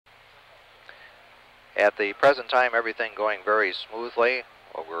At the present time, everything going very smoothly.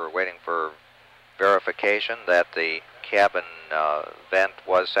 We're waiting for verification that the cabin vent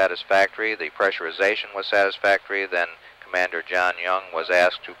was satisfactory, the pressurization was satisfactory. Then Commander John Young was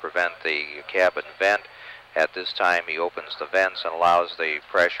asked to prevent the cabin vent. At this time, he opens the vents and allows the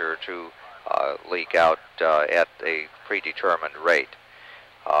pressure to leak out at a predetermined rate.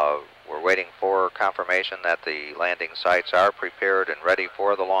 We're waiting for confirmation that the landing sites are prepared and ready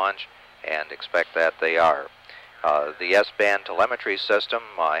for the launch, and expect that they are. The S-band telemetry system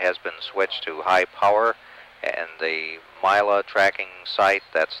has been switched to high power, and the Mila tracking site,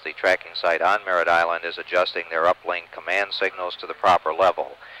 that's the tracking site on Merritt Island, is adjusting their uplink command signals to the proper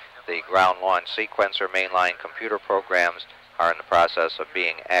level. The ground launch sequencer mainline computer programs are in the process of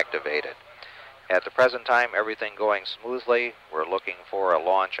being activated. At the present time, everything going smoothly. We're looking for a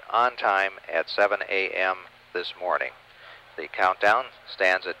launch on time at 7 a.m. this morning. The countdown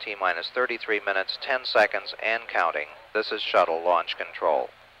stands at T-minus 33 minutes, 10 seconds, and counting. This is Shuttle Launch Control.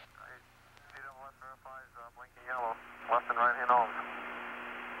 Blinking yellow, left and right hand on.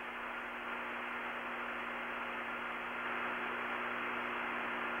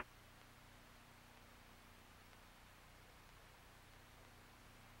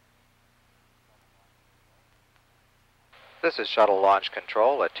 This is Shuttle Launch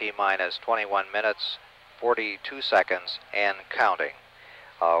Control at T-minus 21 minutes, 42 seconds, and counting.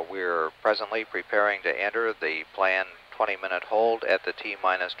 We're presently preparing to enter the planned 20-minute hold at the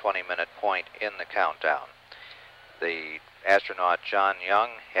T-minus 20-minute point in the countdown. The astronaut John Young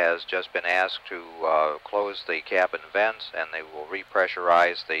has just been asked to close the cabin vents, and they will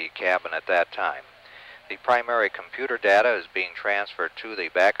repressurize the cabin at that time. The primary computer data is being transferred to the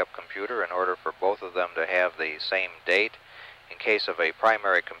backup computer in order for both of them to have the same date. In case of a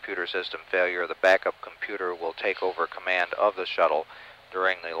primary computer system failure, the backup computer will take over command of the shuttle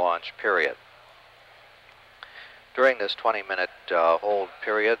during the launch period. During this 20-minute hold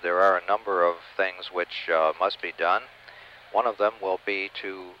period, there are a number of things which must be done. One of them will be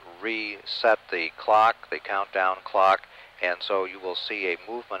to reset the clock, the countdown clock, and so you will see a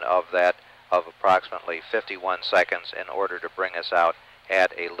movement of that of approximately 51 seconds in order to bring us out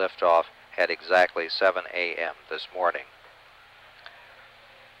at a liftoff at exactly 7 a.m. this morning.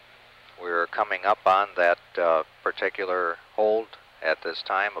 We're coming up on that particular hold at this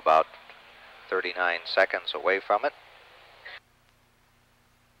time, about 39 seconds away from it.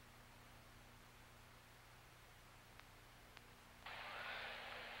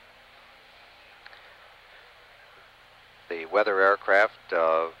 The weather aircraft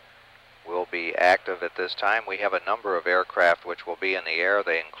will be active at this time. We have a number of aircraft which will be in the air.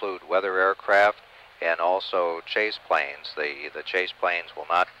 They include weather aircraft and also chase planes. The chase planes will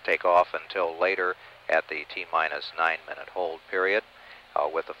not take off until later at the T-minus 9-minute hold period,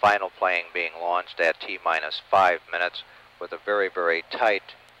 with the final plane being launched at T-minus 5 minutes with a very, very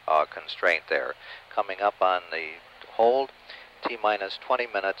tight constraint there. Coming up on the hold, T-minus 20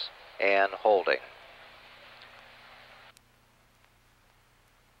 minutes and holding.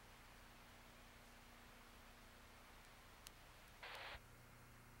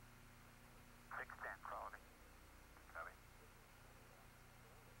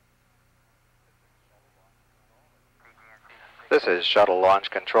 This is Shuttle Launch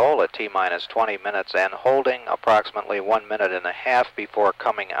Control at T-minus 20 minutes and holding approximately 1 minute and a half before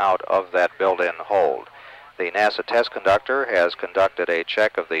coming out of that built-in hold. The NASA test conductor has conducted a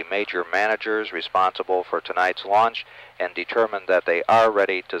check of the major managers responsible for tonight's launch and determined that they are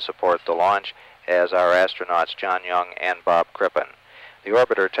ready to support the launch, as are astronauts John Young and Bob Crippen. The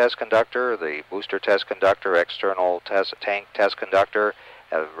orbiter test conductor, the booster test conductor, external tank test conductor,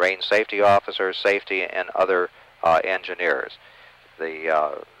 range safety officer, safety, and other engineers.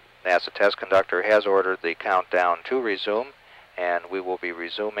 The NASA test conductor has ordered the countdown to resume, and we will be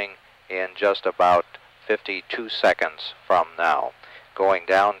resuming in just about 52 seconds from now. Going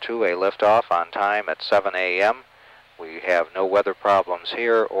down to a liftoff on time at 7 a.m. We have no weather problems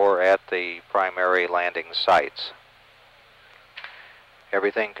here or at the primary landing sites.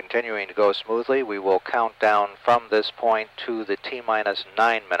 Everything continuing to go smoothly. We will count down from this point to the T-minus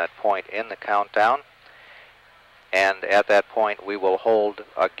 9-minute point in the countdown. And at that point, we will hold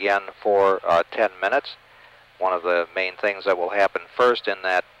again for 10 minutes. One of the main things that will happen first in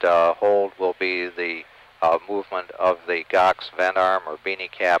that hold will be the movement of the GOX vent arm or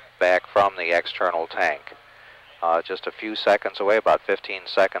beanie cap back from the external tank. Just a few seconds away, about 15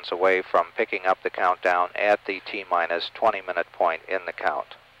 seconds away from picking up the countdown at the T-minus 20-minute point in the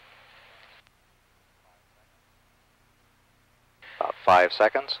count. About 5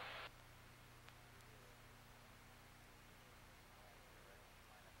 seconds.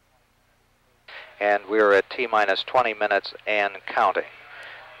 and we're at T-minus 20 minutes and counting.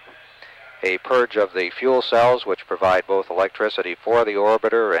 A purge of the fuel cells, which provide both electricity for the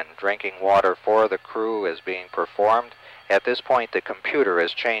orbiter and drinking water for the crew, is being performed. At this point, the computer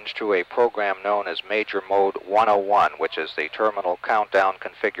is changed to a program known as Major Mode 101, which is the terminal countdown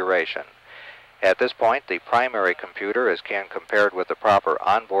configuration. At this point, the primary computer is compared with the proper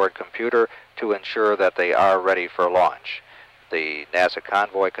onboard computer to ensure that they are ready for launch. The NASA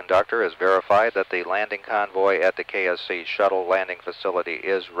convoy conductor has verified that the landing convoy at the KSC Shuttle landing facility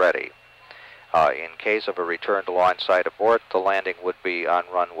is ready. In case of a return to launch site abort, the landing would be on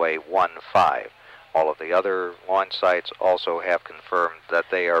runway 15. All of the other launch sites also have confirmed that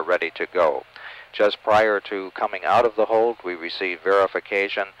they are ready to go. Just prior to coming out of the hold, we received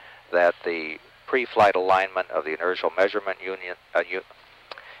verification that the pre-flight alignment of the inertial measurement unit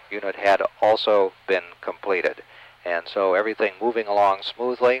had also been completed. And so everything moving along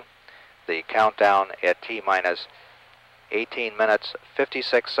smoothly. The countdown at T-minus 18 minutes,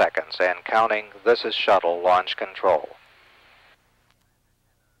 56 seconds, and counting. This is Shuttle Launch Control.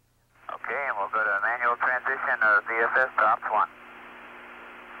 Okay, and we'll go to manual transition of VSS to Ops 1.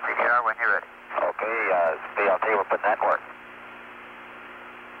 CDR when you're ready. Okay, BLT, we're putting that in work.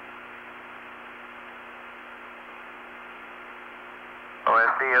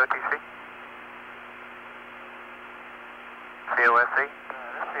 OSC, OTC? COSC?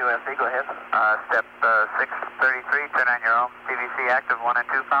 COSC, go ahead. Step 633, turn on your own CVC active 1 and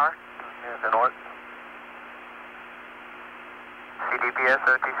 2 power. Yes, in order. CDPS,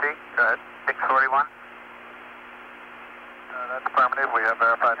 OTC, go ahead. 641. That's affirmative, we have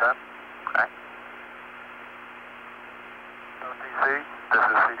verified that. Okay. OTC, this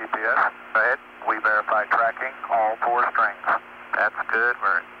is CDPS. Go ahead. We verified tracking, all 4 strings. That's good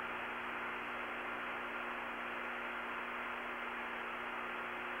work.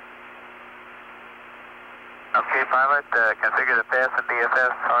 Okay, pilot, configure the PAS and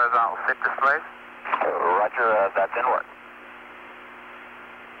BFS horizontal sit displays. Roger, that's in work.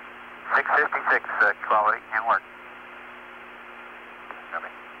 656, quality, in work. Copy.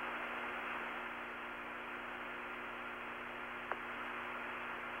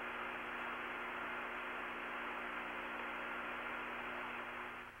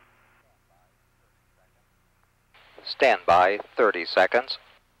 Stand by 30 seconds.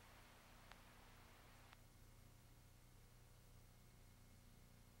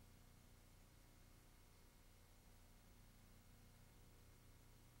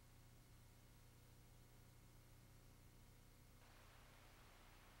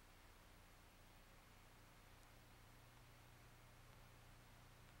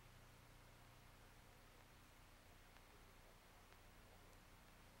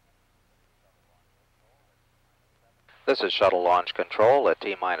 This is Shuttle Launch Control at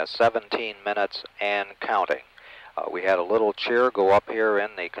T-minus 17 minutes and counting. We had a little cheer go up here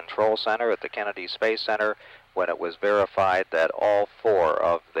in the control center at the Kennedy Space Center when it was verified that all 4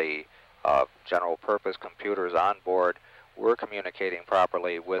 of the general purpose computers on board were communicating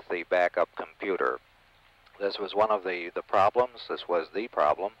properly with the backup computer. This was one of the problems, this was the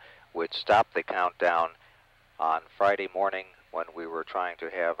problem, which stopped the countdown on Friday morning when we were trying to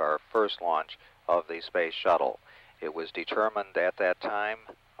have our first launch of the Space Shuttle. It was determined at that time,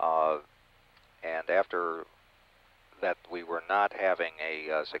 and after that we were not having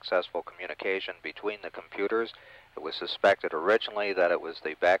a successful communication between the computers. It was suspected originally that it was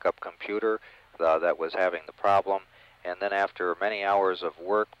the backup computer that was having the problem, and then after many hours of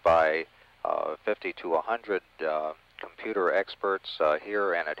work by 50 to 100 computer experts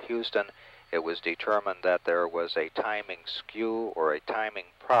here and at Houston, it was determined that there was a timing skew or a timing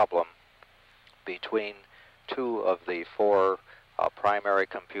problem between 2 of the 4 primary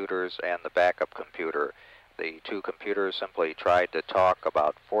computers and the backup computer. The 2 computers simply tried to talk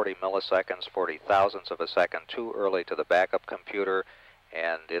about 40 milliseconds, 40 thousandths of a second too early to the backup computer,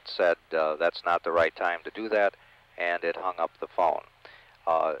 and it said that's not the right time to do that, and it hung up the phone.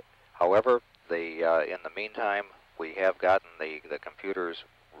 However, in the meantime, we have gotten the computers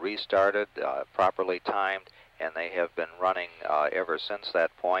restarted, properly timed, and they have been running ever since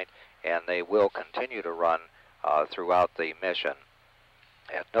that point, and they will continue to run throughout the mission.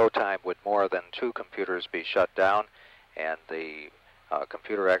 At no time would more than 2 computers be shut down, and the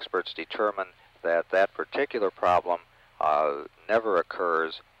computer experts determined that that particular problem never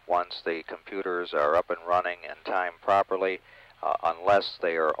occurs once the computers are up and running and timed properly, unless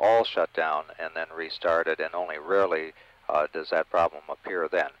they are all shut down and then restarted, and only rarely does that problem appear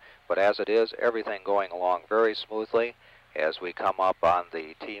then. But as it is, everything going along very smoothly as we come up on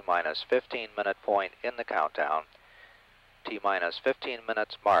the T-minus 15 minute point in the countdown. T-minus 15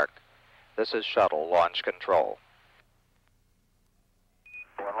 minutes mark. This is Shuttle Launch Control.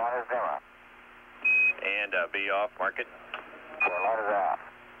 One line is zero. And B off, mark it. One line is off.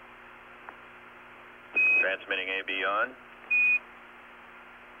 Transmitting AB on.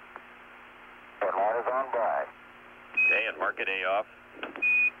 One line is on by. Okay, and mark it A off.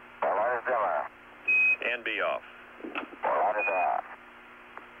 One line is zero. And B off. One line is off.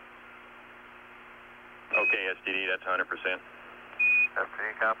 Okay, STD, that's 100%.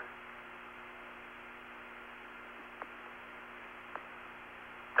 STD, copy.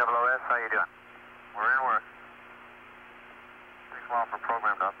 OS, how you doing? We're in work. 6 for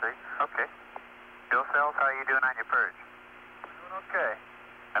program update. Okay. Fuel cells, how you doing on your purge? Doing okay.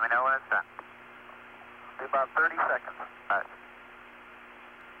 Let me know when it's done. Be about 30 seconds. All right.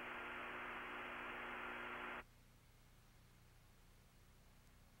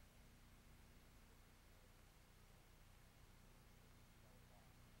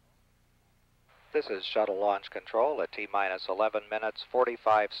 This is Shuttle Launch Control at T-minus 11 minutes,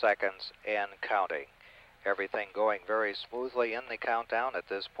 45 seconds and counting. Everything going very smoothly in the countdown at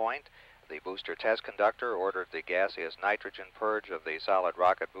this point. The booster test conductor ordered the gaseous nitrogen purge of the solid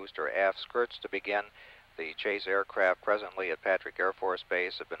rocket booster aft skirts to begin. The chase aircraft presently at Patrick Air Force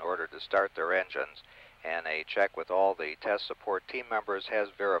Base have been ordered to start their engines, and a check with all the test support team members has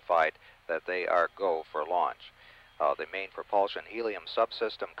verified that they are go for launch. The main propulsion helium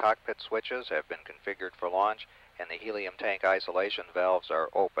subsystem cockpit switches have been configured for launch, and the helium tank isolation valves are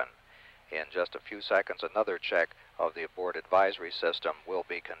open. In just a few seconds, another check of the abort advisory system will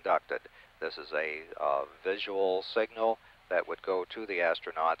be conducted. This is a visual signal that would go to the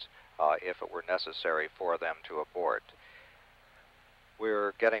astronauts if it were necessary for them to abort.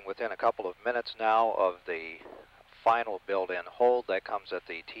 We're getting within a couple of minutes now of the final build-in hold that comes at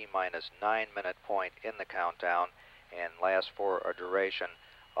the T-minus 9-minute point in the countdown and lasts for a duration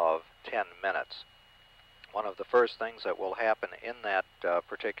of 10 minutes. One of the first things that will happen in that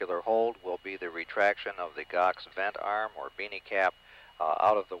particular hold will be the retraction of the GOX vent arm or beanie cap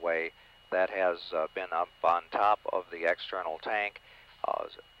out of the way. That has been up on top of the external tank.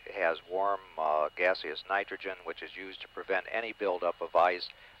 It has warm gaseous nitrogen, which is used to prevent any buildup of ice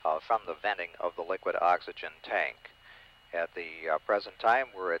from the venting of the liquid oxygen tank. At the present time,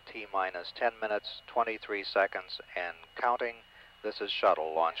 we're at T-minus 10 minutes, 23 seconds, and counting. This is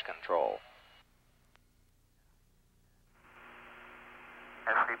Shuttle Launch Control.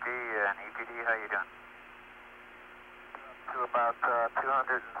 SCP and EPD, how you doing? To about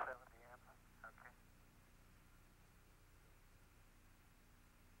 270 amps. Okay.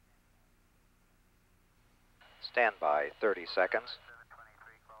 Stand by 30 seconds.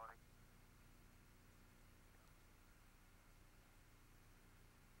 723 quality.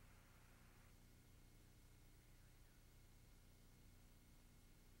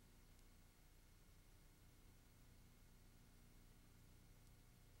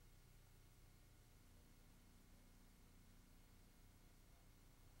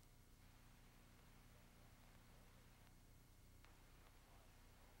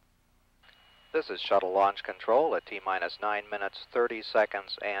 This is Shuttle Launch Control at T-minus 9 minutes, 30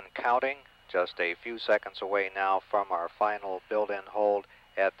 seconds and counting. Just a few seconds away now from our final build-in hold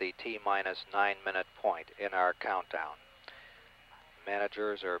at the T-minus 9-minute point in our countdown.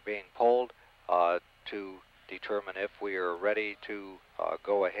 Managers are being polled to determine if we are ready to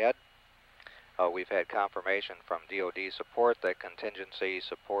go ahead. We've had confirmation from DoD support that contingency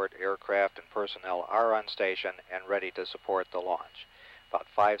support aircraft and personnel are on station and ready to support the launch. About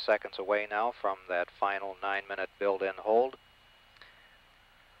 5 seconds away now from that final 9-minute build-in hold.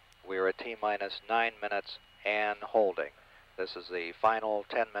 We're at T-minus 9 minutes and holding. This is the final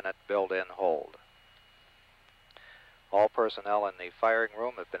 10-minute build-in hold. All personnel in the firing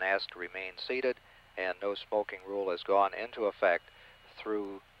room have been asked to remain seated, and no smoking rule has gone into effect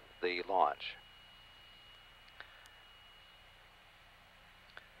through the launch.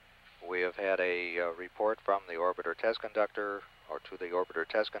 We have had a report from the orbiter test conductor, or to the orbiter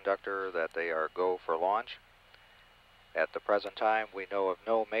test conductor, that they are go for launch. At the present time, we know of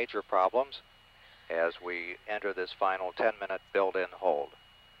no major problems as we enter this final 10-minute build-in hold.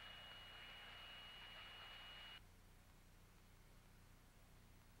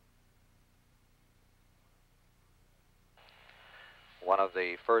 One of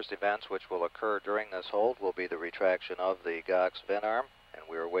the first events which will occur during this hold will be the retraction of the GOX vent arm, and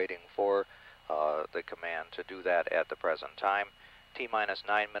we are waiting for the command to do that at the present time. T-minus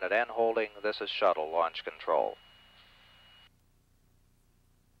 9-minute and holding. This is Shuttle Launch Control.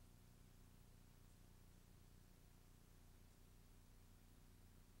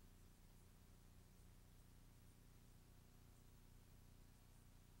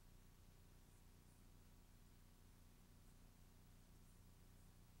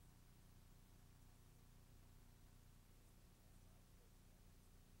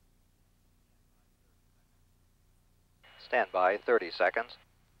 Stand by 30 seconds.